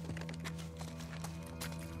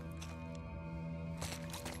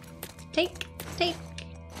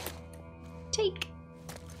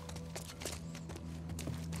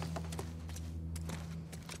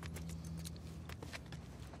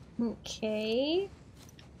 Okay.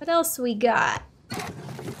 What else we got?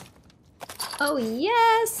 Oh,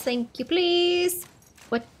 yes. Thank you, please.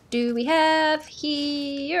 What do we have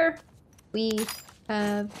here? We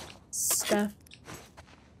have stuff.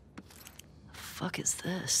 The fuck is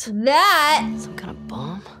this? That Some kind of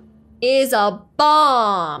bomb? is a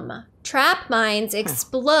bomb. Trap mines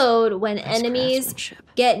explode when Nice enemies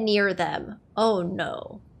craftsmanship. get near them. Oh,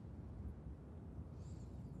 no.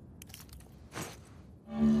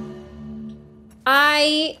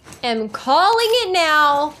 I am calling it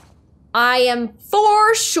now. I am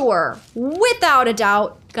for sure, without a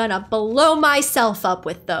doubt, gonna blow myself up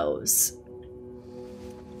with those.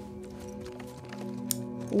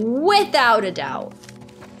 Without a doubt.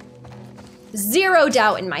 Zero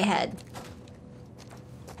doubt in my head.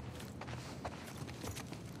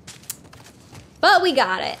 But we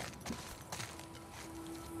got it.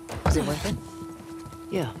 Was it worth it?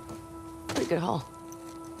 Yeah. Pretty good haul.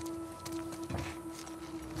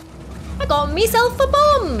 I got myself a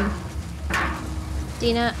bomb.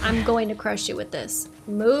 Dina, I'm going to crush you with this.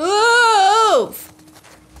 Move!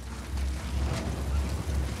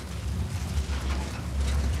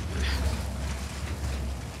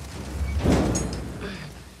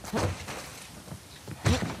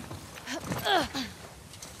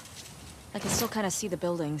 I can still kind of see the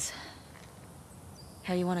buildings.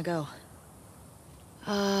 How do you want to go?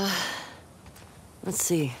 Let's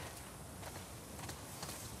see.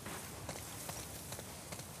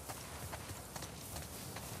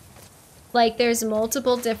 Like, there's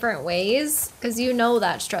multiple different ways, because you know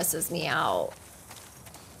that stresses me out.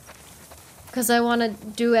 Because I want to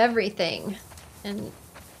do everything and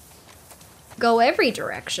go every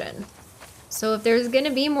direction. So if there's going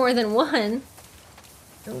to be more than one,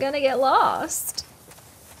 I'm going to get lost.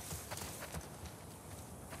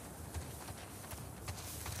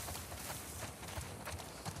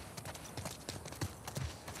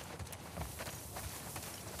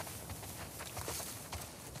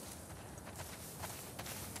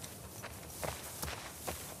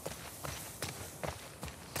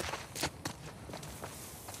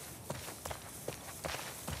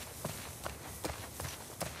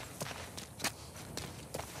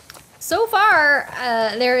 So far,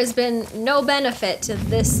 there has been no benefit to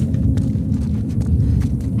this.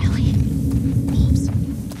 Ellie. Wolves.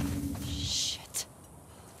 Shit.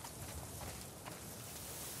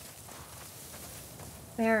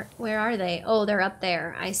 Where are they? Oh, they're up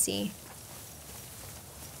there. I see.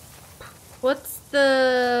 What's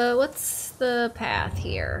the path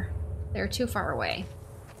here? They're too far away.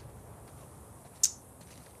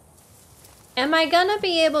 Am I gonna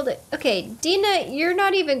be able to... Okay, Dina, you're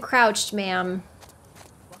not even crouched, ma'am.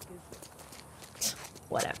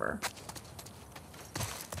 Whatever.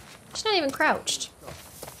 She's not even crouched.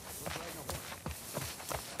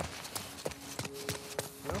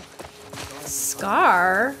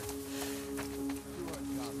 Scar?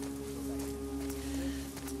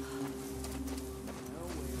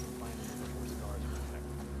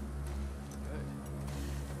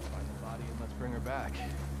 Let's bring her back.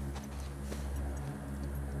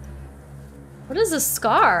 What is a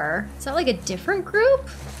Scar? Is that like a different group?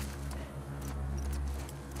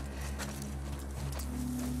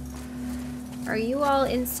 Are you all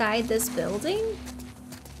inside this building?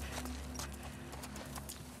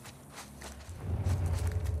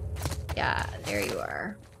 Yeah, there you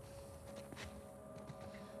are.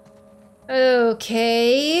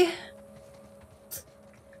 Okay.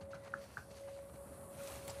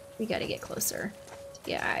 We gotta get closer to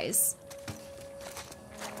get eyes.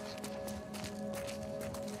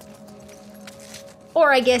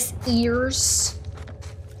 Or I guess ears.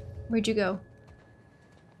 Where'd you go?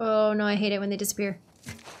 Oh no, I hate it when they disappear.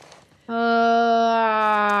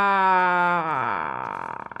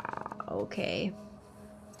 Okay.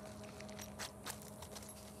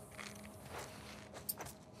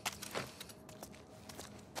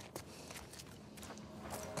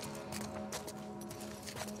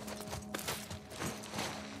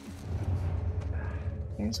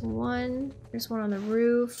 There's one. There's one on the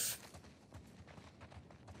roof.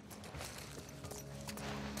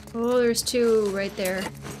 Oh, there's two right there.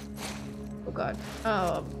 Oh god.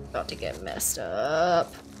 Oh, I'm about to get messed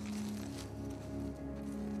up.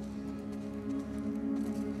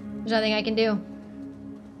 There's nothing I can do.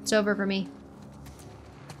 It's over for me.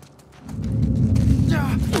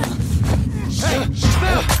 Hey,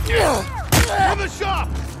 stop! From the shop!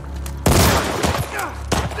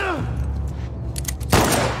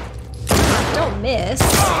 Don't miss.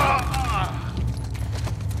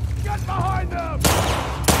 Get behind them!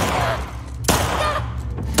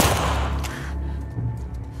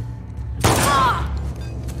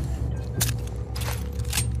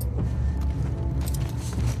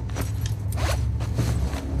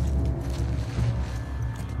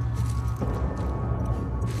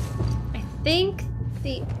 think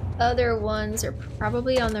the other ones are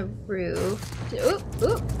probably on the roof. Ooh,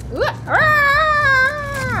 ooh, ooh,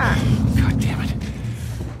 ah! God damn it.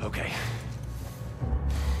 Okay.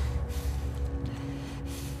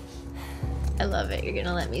 I love it. You're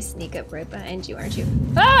gonna let me sneak up right behind you, aren't you?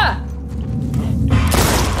 Ah!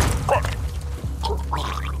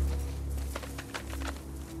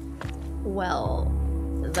 Well,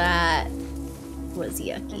 that was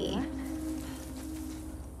yucky.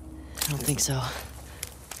 I don't think so.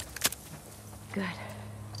 Good.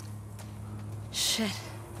 Shit.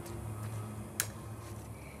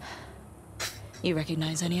 You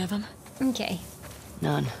recognize any of them? Okay.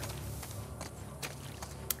 None.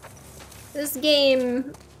 This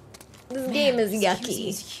game is yucky.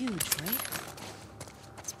 It's huge, right?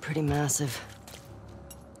 It's pretty massive.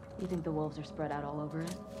 You think the wolves are spread out all over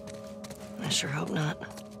it? I sure hope not.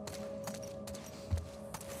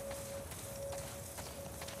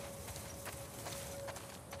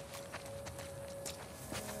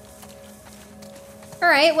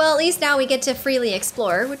 Alright, well at least now we get to freely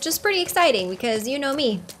explore, which is pretty exciting because you know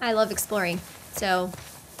me, I love exploring. So,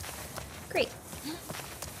 great.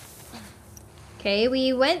 Okay,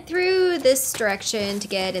 we went through this direction to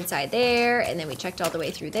get inside there, and then we checked all the way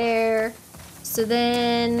through there. So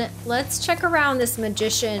then, let's check around this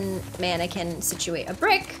magician mannequin situate. A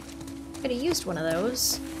brick? Could have used one of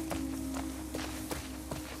those.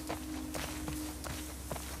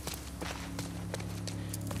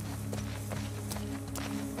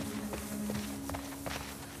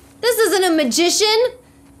 This isn't a magician!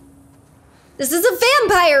 This is a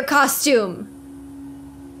vampire costume!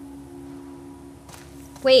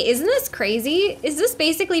 Wait, isn't this crazy? Is this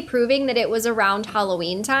basically proving that it was around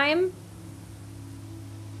Halloween time?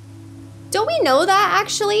 Don't we know that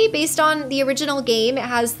actually? Based on the original game, it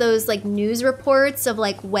has those like news reports of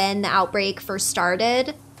like when the outbreak first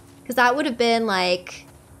started. Because that would have been like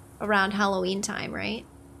around Halloween time, right?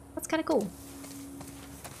 That's kind of cool.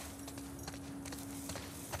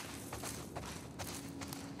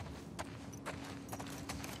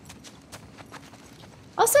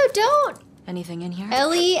 Also, don't Anything in here?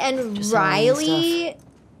 Ellie and Just Halloween Riley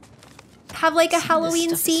have like a Some of this Halloween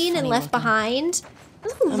stuff is scene and funny Left looking. Behind? That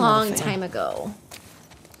was a I'm not a long fan. time ago.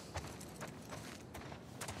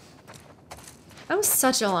 That was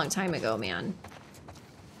such a long time ago, man.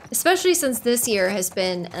 Especially since this year has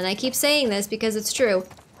been, and I keep saying this because it's true,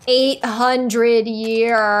 800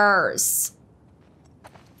 years.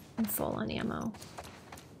 I'm full on ammo.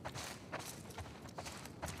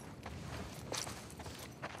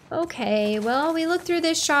 Okay, well, we looked through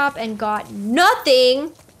this shop and got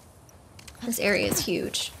nothing. This area is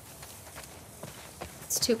huge.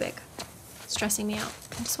 It's too big. It's stressing me out.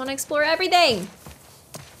 I just want to explore everything.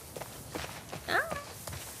 Ah.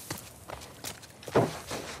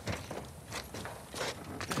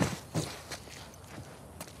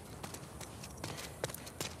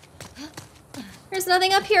 There's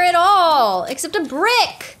nothing up here at all, except a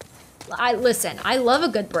brick. Listen, I love a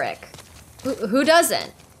good brick. Who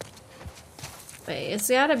doesn't? Wait, it's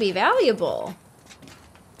gotta be valuable.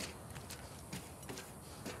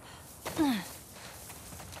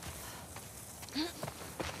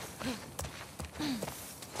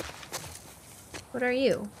 What are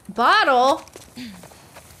you? Bottle?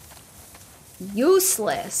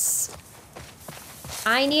 Useless.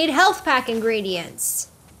 I need health pack ingredients.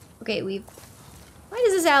 Okay, why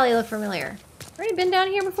does this alley look familiar? Already been down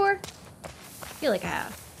here before? I feel like I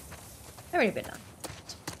have. I've already been down.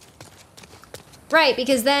 Right,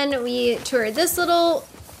 because then we toured this little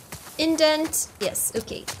indent. Yes,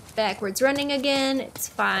 okay. Backwards running again. It's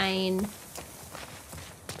fine.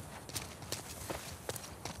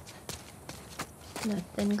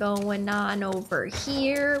 Nothing going on over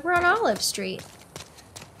here. We're on Olive Street.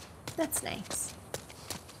 That's nice.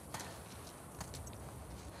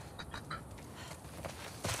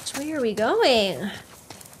 Which way are we going?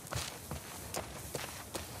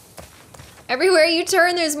 Everywhere you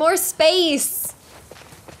turn, there's more space.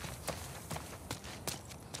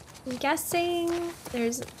 I'm guessing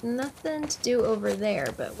there's nothing to do over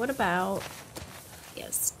there, but what about...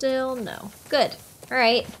 Yeah, still no. Good. All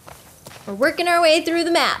right. We're working our way through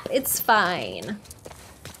the map. It's fine.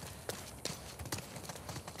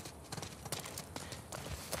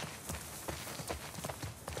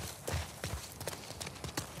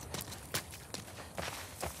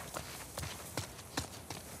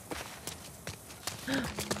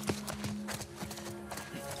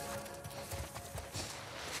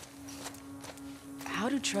 How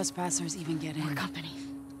do trespassers even get in? More company.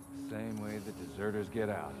 Same way the deserters get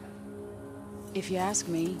out. If you ask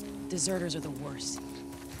me, deserters are the worst.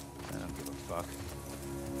 I don't give a fuck.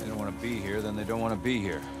 They don't want to be here, then they don't want to be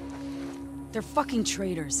here. They're fucking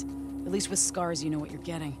traitors. At least with scars, you know what you're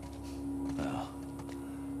getting. Well,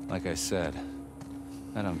 like I said,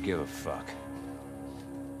 I don't give a fuck.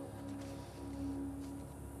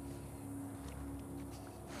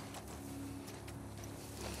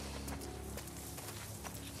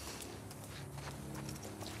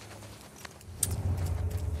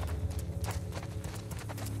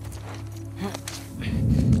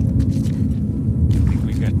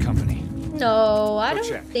 No, I don't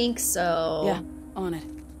check. think so. Yeah, on it.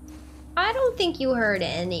 I don't think you heard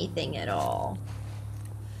anything at all.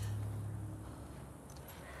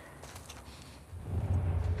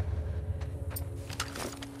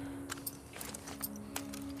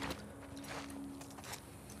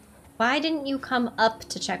 Why didn't you come up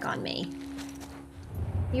to check on me?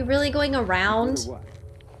 You really going around?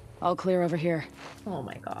 All clear over here. Oh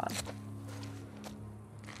my god.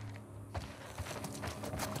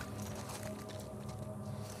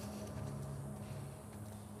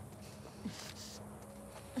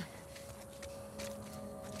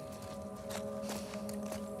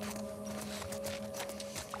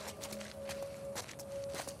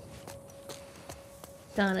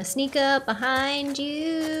 Gonna sneak up behind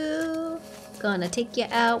you. Gonna take you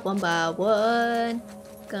out one by one.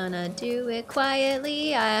 Gonna do it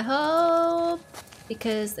quietly, I hope.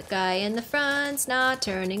 Because the guy in the front's not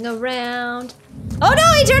turning around. Oh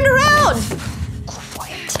no, he turned around!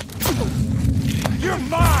 Quiet. You're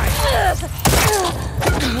mine!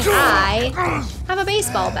 I have a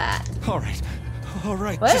baseball bat. All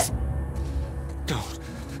right, What? just don't.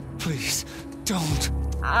 Please, don't.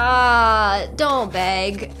 Don't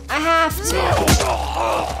beg. I have to.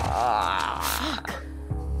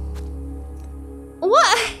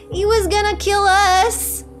 What? He was gonna kill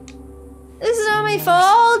us. This is not my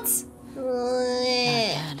fault.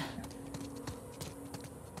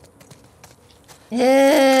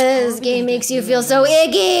 This game makes you feel so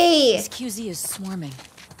icky. This QZ is swarming.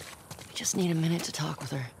 I just need a minute to talk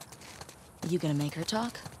with her. You gonna make her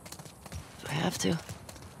talk? If I have to.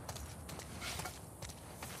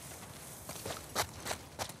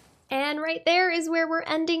 And right there is where we're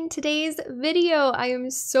ending today's video. I am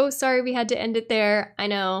so sorry we had to end it there. I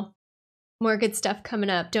know. More good stuff coming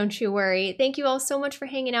up, don't you worry. Thank you all so much for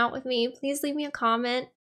hanging out with me. Please leave me a comment.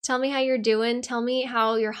 Tell me how you're doing. Tell me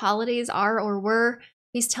how your holidays are or were.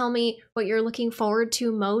 Please tell me what you're looking forward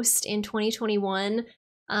to most in 2021.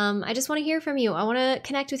 I just want to hear from you. I want to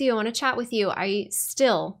connect with you. I want to chat with you. I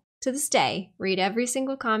still, to this day, read every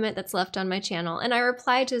single comment that's left on my channel, and I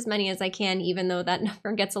reply to as many as I can, even though that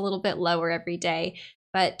number gets a little bit lower every day.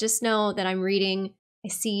 But just know that I'm reading, I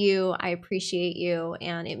see you, I appreciate you,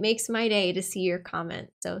 and it makes my day to see your comment.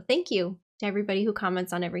 So thank you to everybody who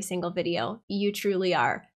comments on every single video. You truly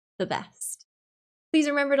are the best. Please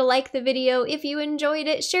remember to like the video if you enjoyed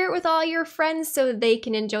it, share it with all your friends so they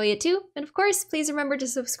can enjoy it too, and of course, please remember to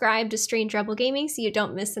subscribe to Strange Rebel Gaming so you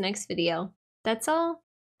don't miss the next video. That's all.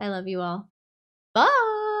 I love you all.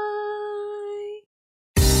 Bye!